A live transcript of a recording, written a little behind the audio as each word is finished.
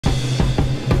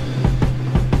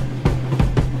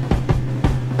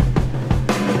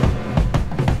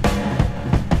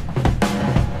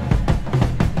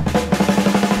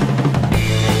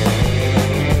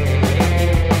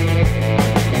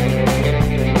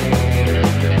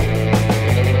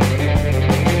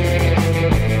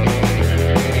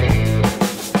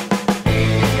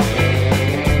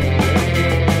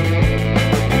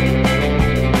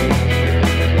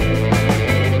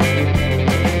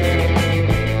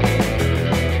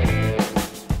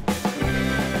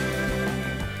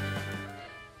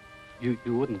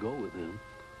wouldn't go with him.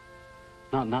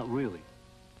 Not really.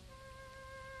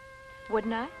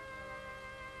 Wouldn't I?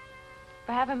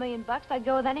 For $500,000, I'd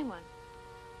go with anyone.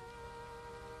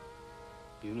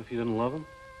 Even if you didn't love him?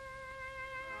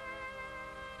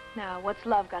 Now, what's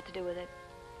love got to do with it?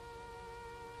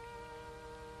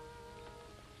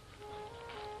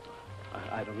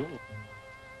 I don't know.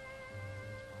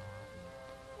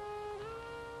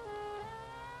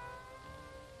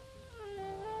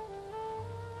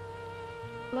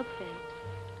 Look, Finn.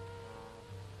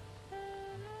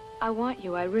 I want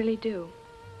you, I really do.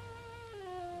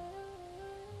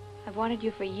 I've wanted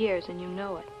you for years, and you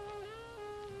know it.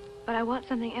 But I want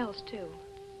something else, too.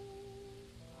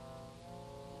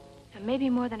 And maybe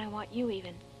more than I want you,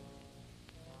 even.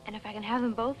 And if I can have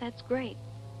them both, that's great.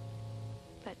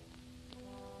 But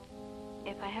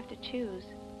if I have to choose...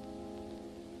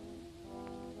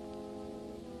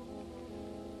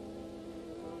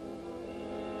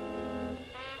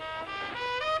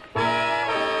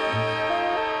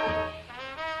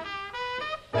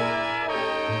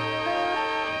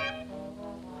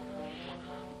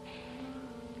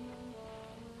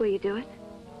 Will you do it?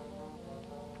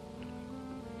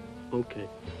 Okay.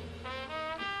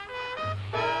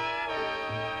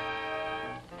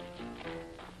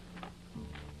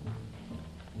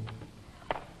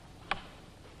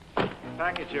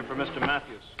 Package here for Mr.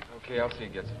 Matthews. Okay, I'll see he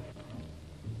gets it.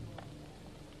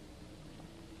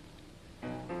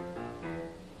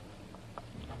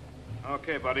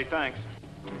 Okay, buddy, thanks.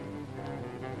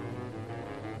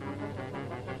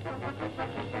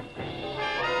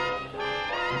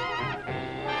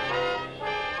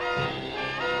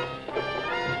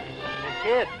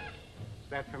 Kid, is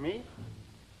that for me?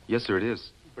 Yes, sir, it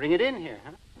is. Bring it in here,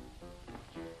 huh?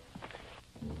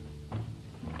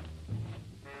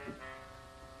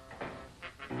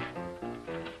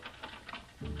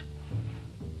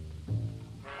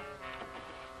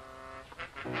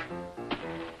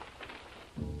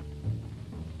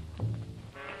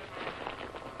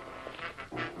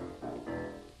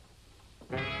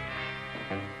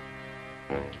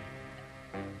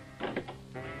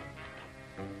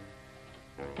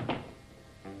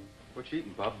 What you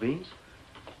eating, Pop? Beans?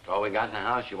 All we got in the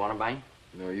house. You want to buy?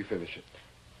 No, you finish it.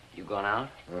 You going out?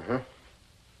 Uh-huh.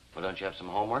 Well, don't you have some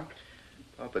homework?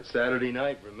 Pop, it's Saturday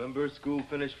night. Remember, school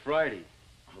finished Friday.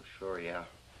 Oh, sure, yeah.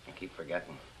 I keep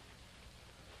forgetting.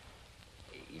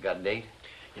 You got a date?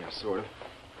 Yeah, sort of.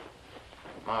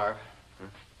 Marv. Huh?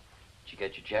 Did you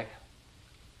get your check?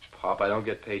 Pop, I don't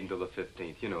get paid until the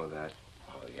 15th. You know that.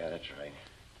 Oh, yeah, that's right.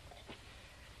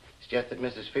 It's just that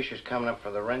Mrs. Fisher's coming up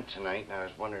for the rent tonight, and I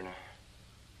was wondering...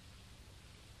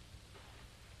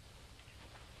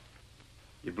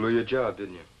 You blew your job,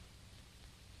 didn't you?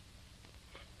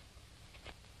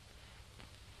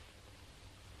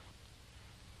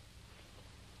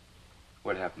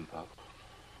 What happened, Pop?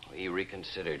 He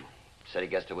reconsidered. Said he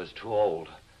guessed I was too old.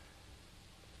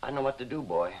 I don't know what to do,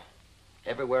 boy.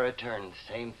 Everywhere I turn,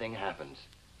 the same thing happens.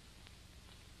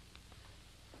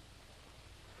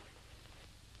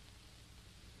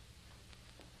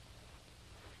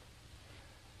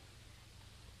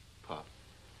 Pop,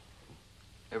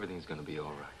 everything's gonna be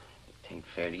all right. It ain't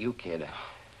fair to you, kid.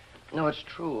 No, it's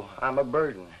true. I'm a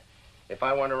burden. If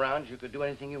I weren't around, you could do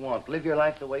anything you want. Live your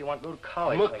life the way you want. Go to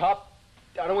college. Look, Pop,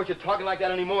 I don't want you talking like that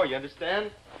anymore, you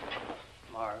understand?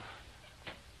 Marv,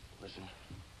 listen.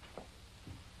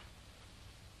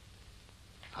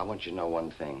 I want you to know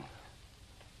one thing.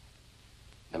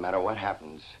 No matter what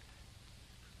happens,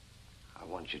 I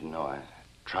want you to know I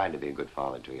tried to be a good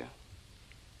father to you.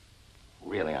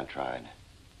 Really, I tried.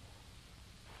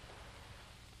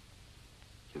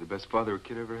 You're the best father a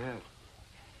kid ever had.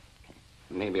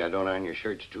 Maybe I don't iron your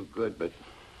shirts too good, but...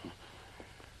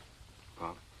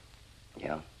 Pop?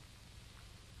 Yeah?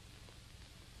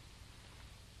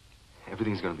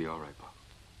 Everything's gonna be all right, Pop.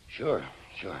 Sure,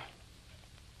 sure.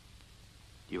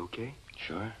 You okay?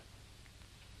 Sure.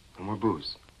 No more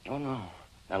booze. Oh, no.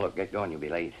 Now, look, get going. You'll be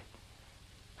late.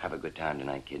 Have a good time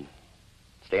tonight, kid.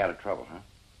 Stay out of trouble, huh?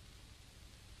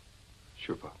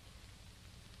 Sure, Pop.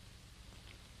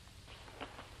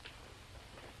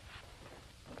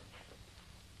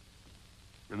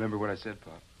 Remember what I said,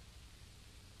 Pop.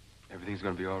 Everything's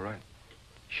gonna be all right.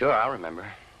 Sure, I'll remember.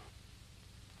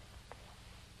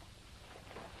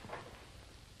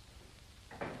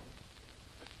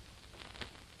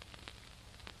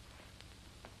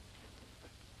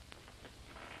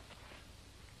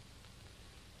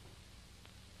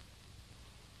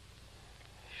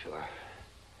 Sure.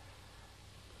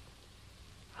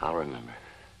 I'll remember.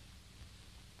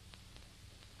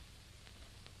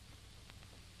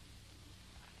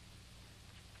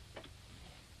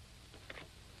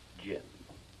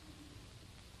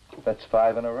 That's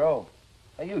 5 in a row.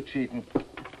 Are you cheating?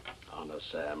 Honor,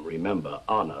 Sam. Remember,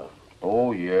 honor.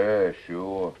 Oh, yeah,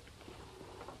 sure.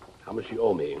 How much you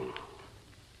owe me?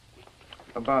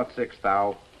 About 6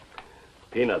 thou.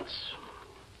 Peanuts.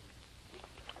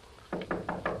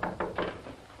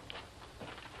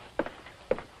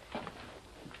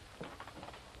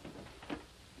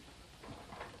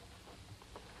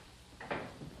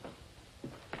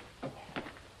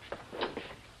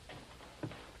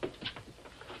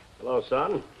 Hello,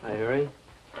 son. Hi, Harry.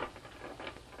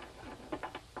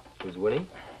 Who's Woody?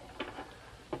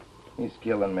 He's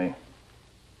killing me.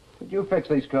 Could you fix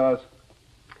these cars?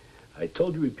 I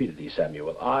told you repeatedly,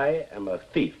 Samuel, I am a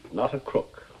thief, not a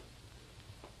crook.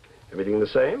 Everything the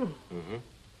same? Mm-hmm.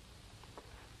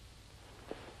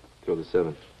 Throw the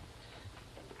 7.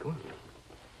 Go on.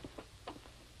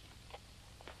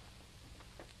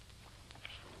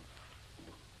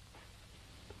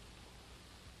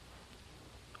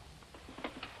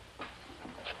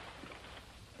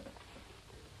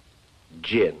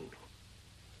 Gin.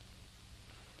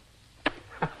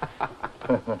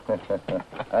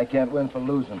 I can't win for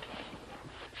losing.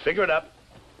 Figure it up.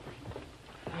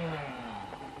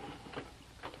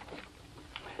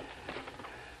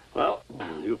 Well,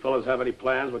 you fellas have any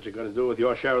plans what you're going to do with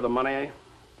your share of the money, eh?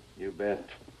 You bet.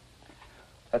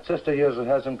 That sister of yours has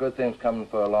had some good things coming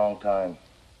for a long time.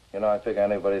 You know, I figure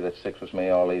anybody that sticks with me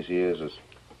all these years has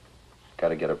got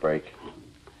to get a break.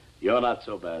 You're not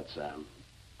so bad, Sam.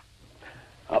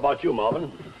 How about you,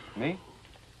 Marvin? Me?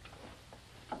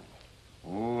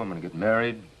 Oh, I'm going to get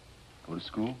married, go to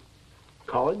school.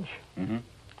 College? Mm-hmm.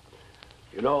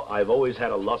 You know, I've always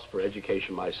had a lust for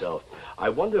education myself. I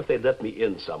wonder if they'd let me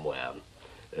in somewhere.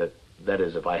 That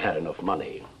is, if I had enough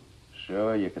money.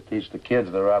 Sure, you could teach the kids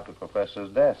to rob the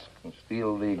professor's desk and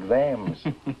steal the exams.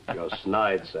 You're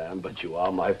snide, Sam, but you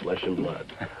are my flesh and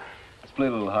blood. Let's play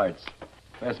little hearts.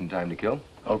 We have some time to kill.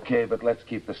 Okay, but let's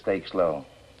keep the stakes low.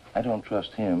 I don't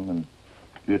trust him, and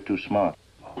you're too smart.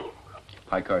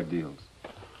 High card deals.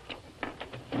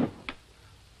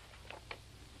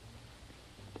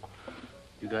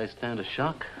 You guys stand a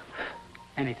shock?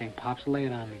 Anything, Pops, lay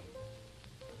it on me.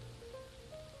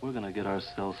 We're gonna get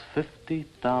ourselves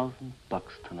 $50,000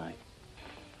 tonight.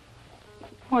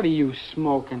 What are you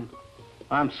smoking?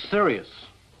 I'm serious.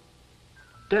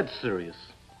 Dead serious.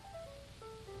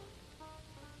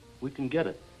 We can get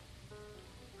it.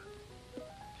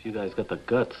 If you guys got the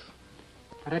guts.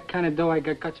 For that kind of dough I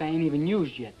got guts I ain't even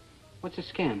used yet. What's a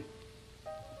scam?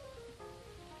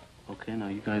 Okay, now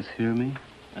you guys hear me,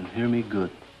 and hear me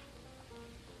good.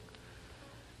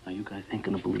 Now you guys ain't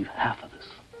gonna believe half of this.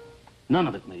 None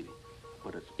of it, maybe.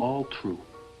 But it's all true.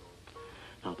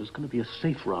 Now, there's gonna be a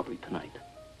safe robbery tonight.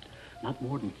 Not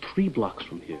more than 3 blocks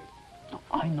from here. Now,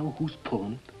 I know who's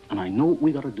pulling it, and I know what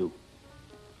we gotta do.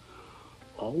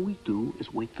 All we do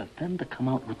is wait for them to come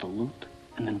out with the loot,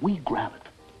 and then we grab it.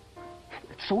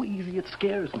 It's so easy, it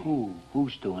scares me.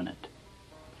 Who's doing it?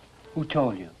 Who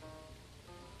told you?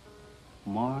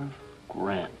 Marv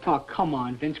Grant. Oh, come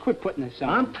on, Vince. Quit putting this on.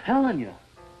 I'm telling you.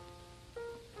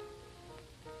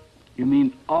 You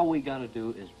mean all we gotta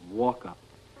do is walk up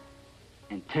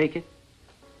and take it?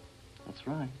 That's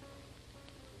right.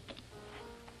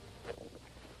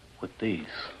 With these.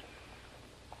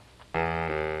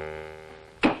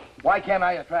 Why can't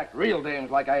I attract real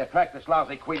dames like I attract this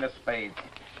lousy Queen of Spades?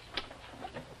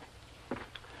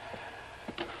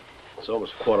 It's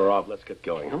almost 1/4 off. Let's get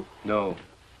going, huh? No.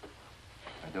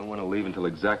 I don't want to leave until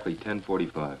exactly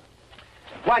 10:45.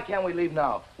 Why can't we leave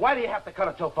now? Why do you have to cut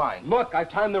it so fine? Look, I've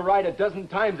timed the ride a dozen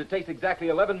times. It takes exactly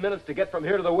 11 minutes to get from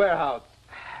here to the warehouse.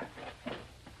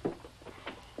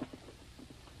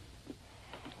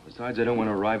 Besides, I don't want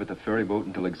to arrive at the ferry boat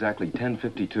until exactly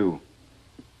 10:52.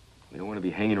 We don't want to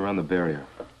be hanging around the barrier.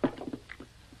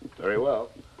 Very well.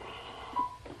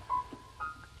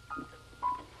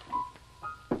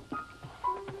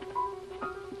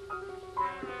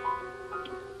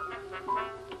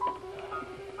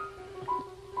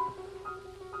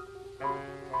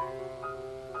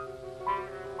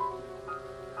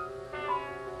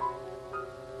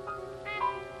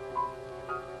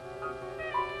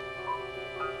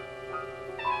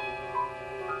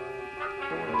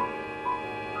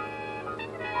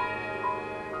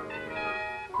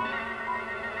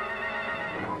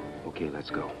 Okay,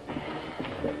 let's go.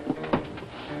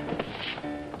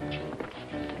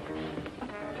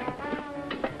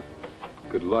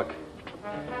 Good luck.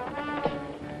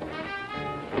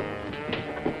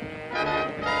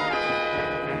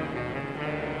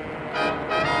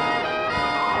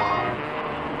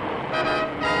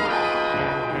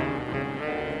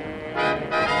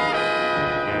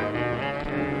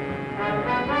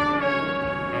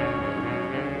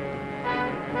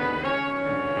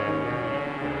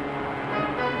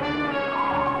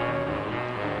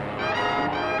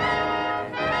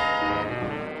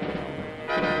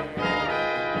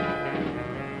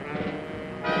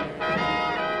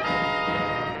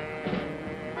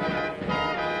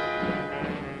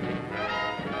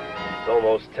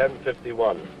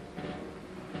 10:51.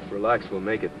 Relax, we'll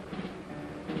make it.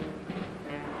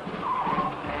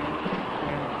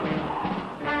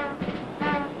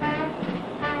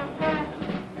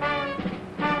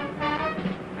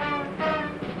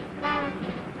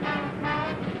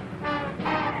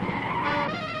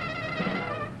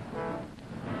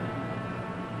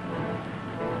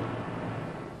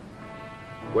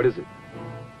 What is it?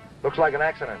 Looks like an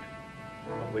accident.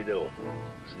 What we do?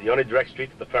 This is the only direct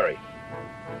street to the ferry.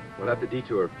 We'll have to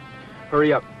detour.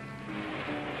 Hurry up.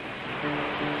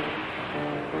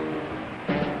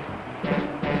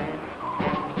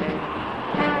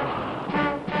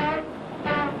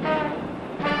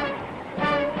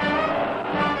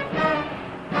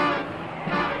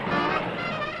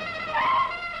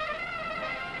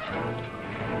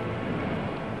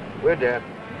 We're dead.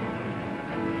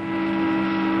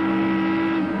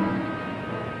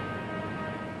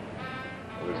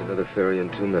 There's another ferry in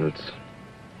 2 minutes.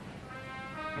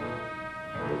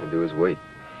 All we can do is wait.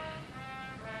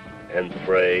 End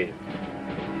fray.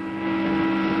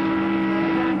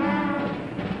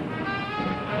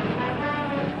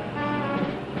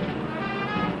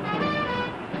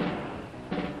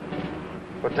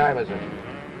 What time is it?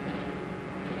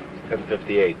 It's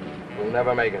 10:58. We'll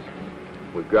never make it.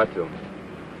 We've got to.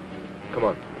 Come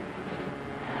on.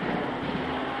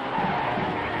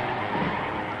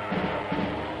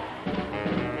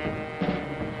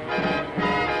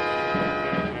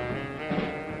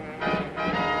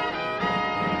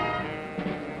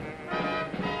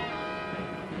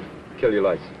 Kill your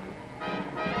lights.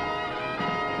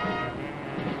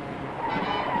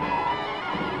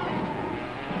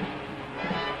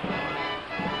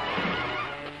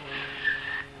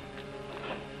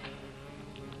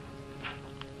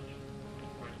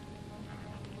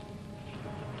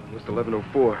 Almost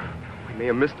 11:04. We may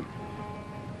have missed him.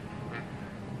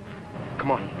 Come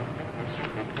on.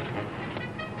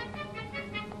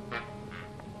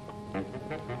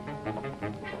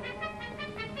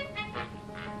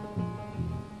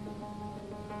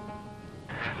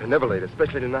 They're never late,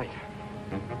 especially tonight.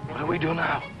 What do we do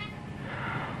now?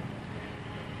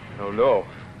 I don't know.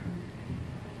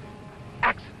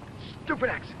 Accident. Stupid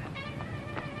accident.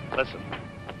 Listen.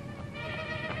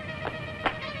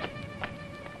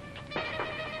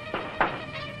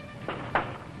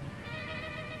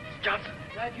 Johnson.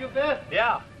 That you, Biff?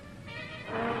 Yeah.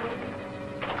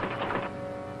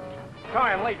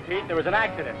 Sorry I'm late, Pete. There was an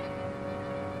accident.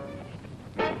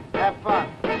 Have fun.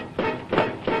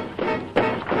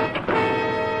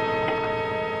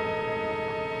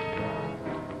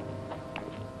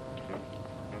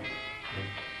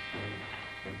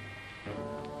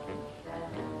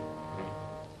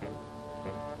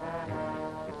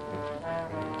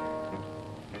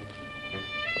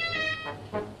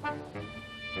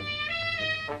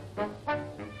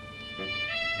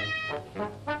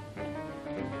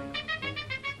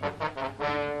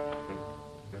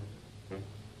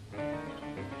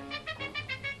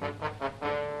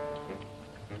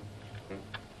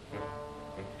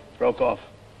 Broke off.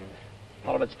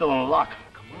 All of it's still in lock.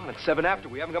 Come on, it's 7 after.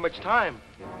 We haven't got much time.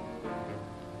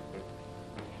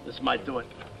 This might do it.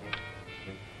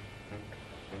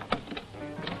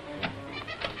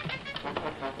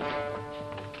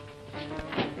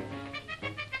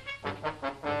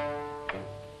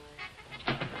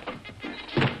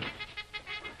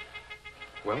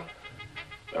 Well,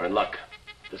 They're in luck.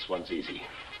 This one's easy.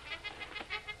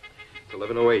 it's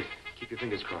 11:08. Keep your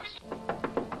fingers crossed.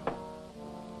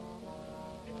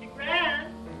 Mr.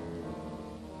 Grant,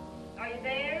 are you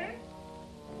there?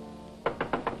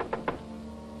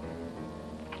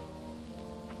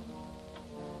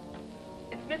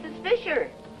 It's Mrs.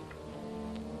 Fisher.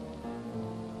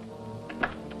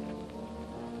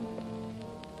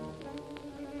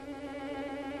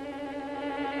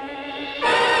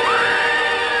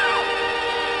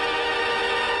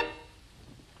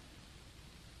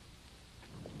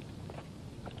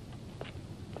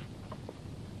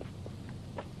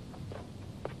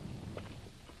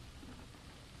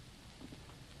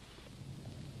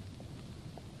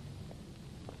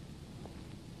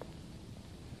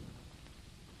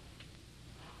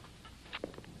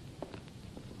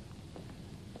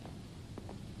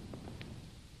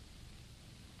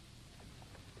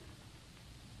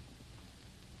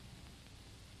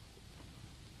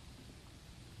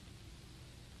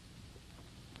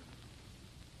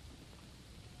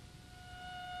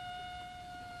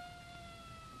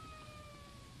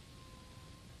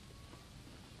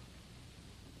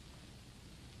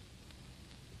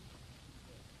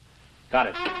 Got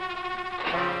it.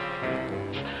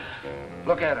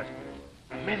 Look at it.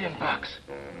 $1 million.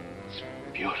 It's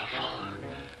beautiful.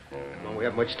 we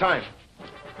have much time.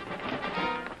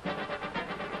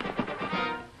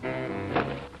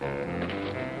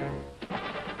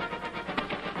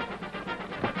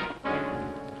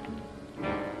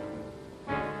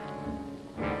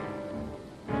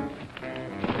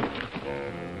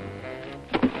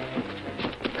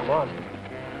 Come on.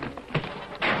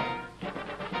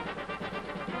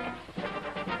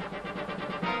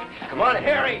 Come on,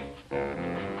 Harry!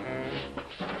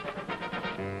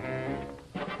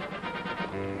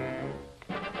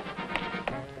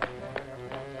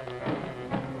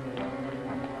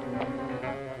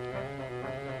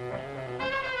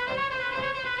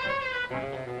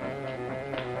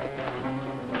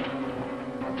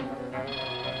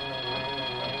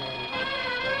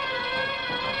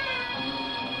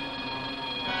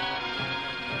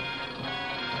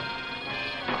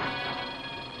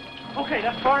 Okay,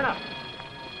 that's far enough.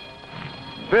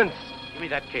 Vince! Give me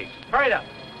that case. Hurry up.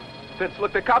 Vince,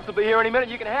 look, the cops will be here any minute.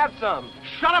 You can have some.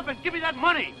 Shut up and give me that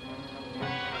money.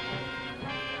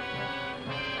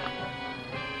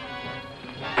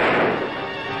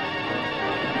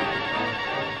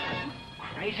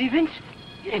 Crazy, Vince?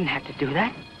 You didn't have to do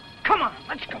that. Come on,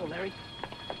 let's go, Larry.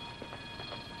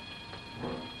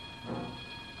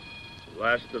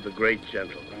 Last of the great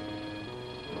gentlemen.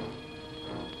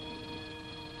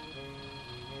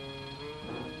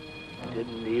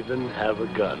 Didn't even have a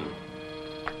gun.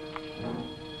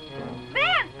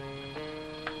 Vince!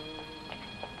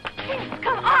 Vince,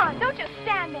 come on! Don't just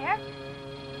stand there.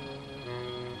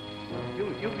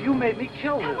 You made me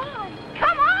kill him. Come on!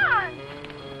 Come on!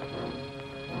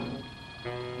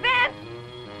 Vince!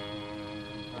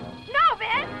 No,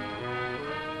 Vince!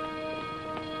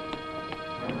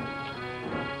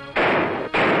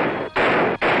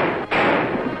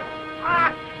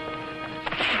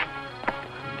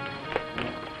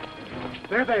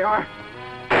 There they are.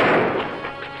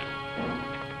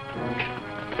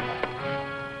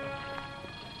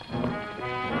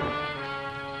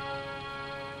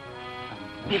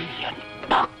 $1 million.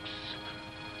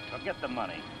 Forget the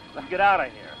money. Let's get out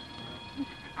of here.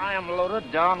 I am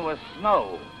loaded down with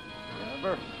snow.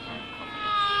 Remember?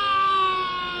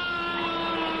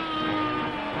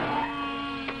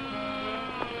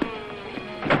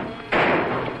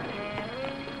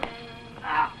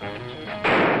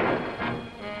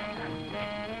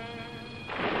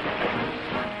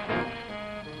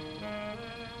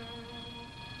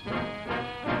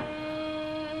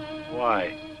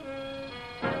 Why?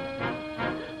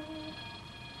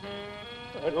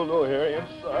 I don't know, Harry. I'm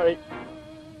sorry.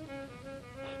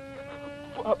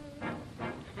 Pop,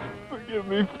 forgive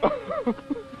me, Pop.